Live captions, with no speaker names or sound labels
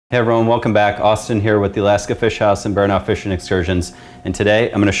Hey everyone, welcome back. Austin here with the Alaska Fish House and Baranof Fishing Excursions. And today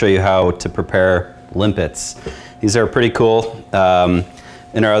I'm going to show you how to prepare limpets. These are pretty cool.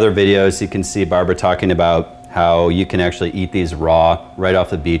 In our other videos you can see Barbara talking about how you can actually eat these raw right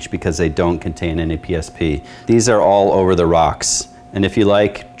off the beach because they don't contain any PSP. These are all over the rocks. And if you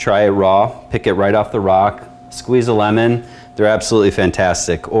like, try it raw, pick it right off the rock, squeeze a lemon. They're absolutely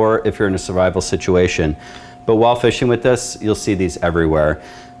fantastic. Or if you're in a survival situation. But while fishing with this, you'll see these everywhere.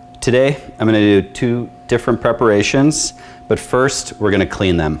 Today, I'm going to do two different preparations, but first we're going to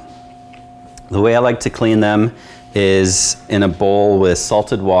clean them. The way I like to clean them is in a bowl with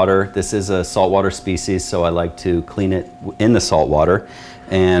salted water. This is a saltwater species, so I like to clean it in the salt water.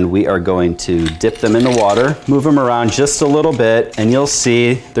 And we are going to dip them in the water, move them around just a little bit, and you'll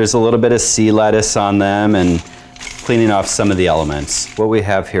see there's a little bit of sea lettuce on them and cleaning off some of the elements. What we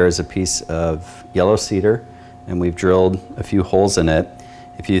have here is a piece of yellow cedar, and we've drilled a few holes in it.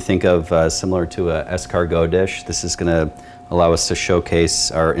 If you think of similar to a escargot dish, this is going to allow us to showcase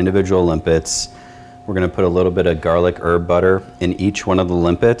our individual limpets. We're going to put a little bit of garlic herb butter in each one of the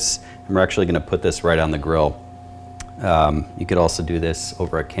limpets, and we're actually going to put this right on the grill. You could also do this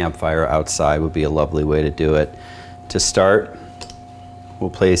over a campfire outside, would be a lovely way to do it. To start,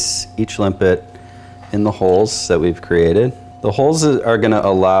 we'll place each limpet in the holes that we've created. The holes are going to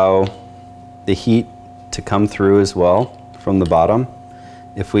allow the heat to come through as well from the bottom.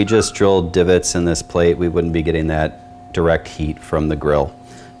 If we just drilled divots in this plate, we wouldn't be getting that direct heat from the grill.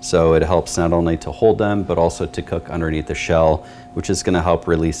 So it helps not only to hold them, but also to cook underneath the shell, which is going to help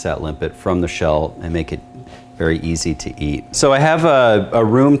release that limpet from the shell and make it very easy to eat. So I have a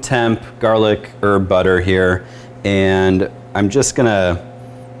room temp garlic herb butter here, and I'm just gonna,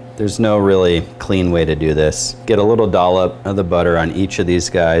 there's no really clean way to do this. Get a little dollop of the butter on each of these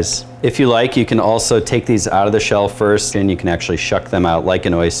guys. If you like, you can also take these out of the shell first, and you can actually shuck them out like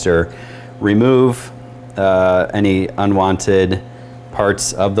an oyster. Remove any unwanted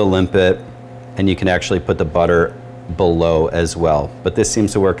parts of the limpet, and you can actually put the butter below as well. But this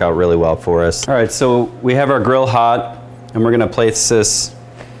seems to work out really well for us. All right, so we have our grill hot, and we're gonna place this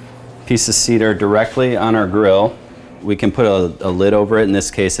piece of cedar directly on our grill. We can put a lid over it. In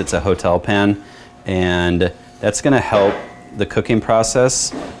this case, it's a hotel pan, and that's gonna help the cooking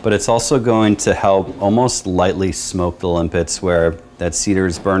process, but it's also going to help almost lightly smoke the limpets where that cedar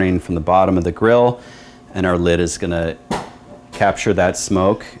is burning from the bottom of the grill, and our lid is gonna capture that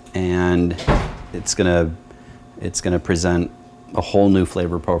smoke, and it's gonna present a whole new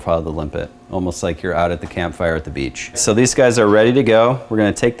flavor profile of the limpet, almost like you're out at the campfire at the beach. So these guys are ready to go. We're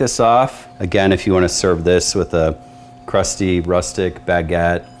gonna take this off. Again, if you wanna serve this with a crusty, rustic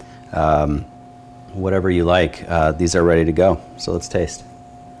baguette, whatever you like, these are ready to go. So let's taste.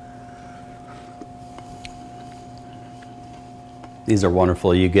 These are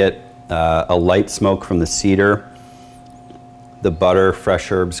wonderful. You get a light smoke from the cedar. The butter,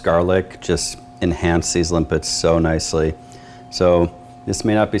 fresh herbs, garlic just enhance these limpets so nicely. So this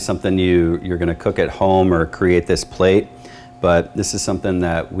may not be something you're gonna cook at home or create this plate, but this is something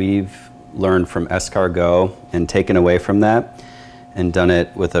that we've learned from escargot and taken away from that and done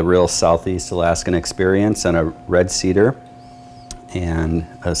it with a real Southeast Alaskan experience and a red cedar and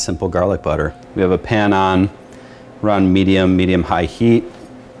a simple garlic butter. We have a pan on, we're on medium-high heat.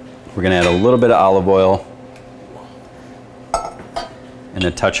 We're gonna add a little bit of olive oil and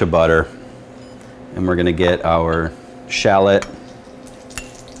a touch of butter. And we're gonna get our shallot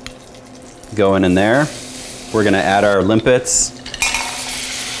going in there. We're gonna add our limpets.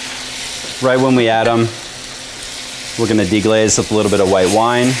 Right when we add them, we're gonna deglaze with a little bit of white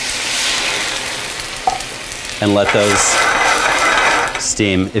wine and let those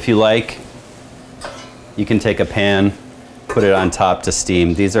steam. If you like, you can take a pan, put it on top to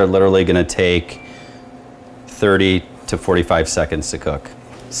steam. These are literally gonna take 30 to 45 seconds to cook.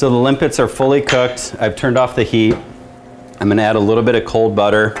 So the limpets are fully cooked. I've turned off the heat. I'm gonna add a little bit of cold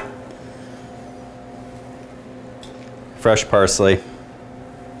butter, fresh parsley,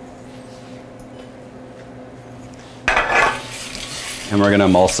 and we're gonna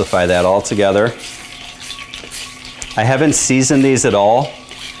emulsify that all together. I haven't seasoned these at all.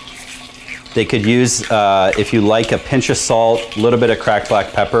 They could use, if you like, a pinch of salt, a little bit of cracked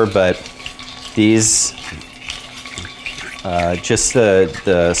black pepper, but these, just the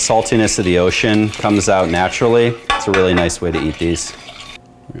saltiness of the ocean comes out naturally. It's a really nice way to eat these.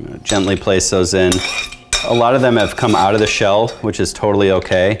 We're gonna gently place those in. A lot of them have come out of the shell, which is totally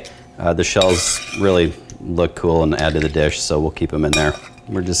okay. The shells really look cool and add to the dish, so we'll keep them in there.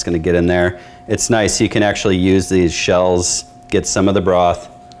 We're just gonna get in there. It's nice, you can actually use these shells, get some of the broth,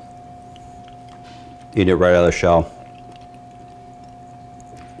 eat it right out of the shell.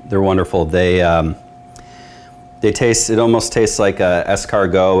 They're wonderful. They taste, it almost tastes like a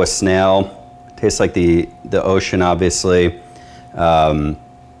escargot, a snail. It tastes like the ocean, obviously. Almost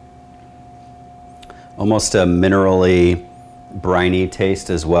a minerally, briny taste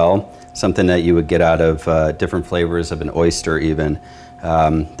as well. Something that you would get out of different flavors of an oyster even.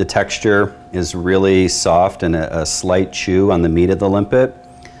 The texture is really soft and a slight chew on the meat of the limpet.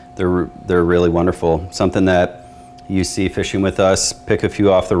 They're really wonderful. Something that you see fishing with us, pick a few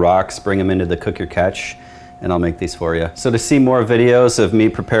off the rocks, bring them into the Cook Your Catch, and I'll make these for you. So to see more videos of me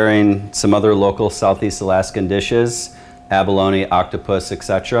preparing some other local Southeast Alaskan dishes, abalone, octopus,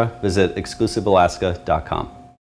 etc., visit exclusivealaska.com.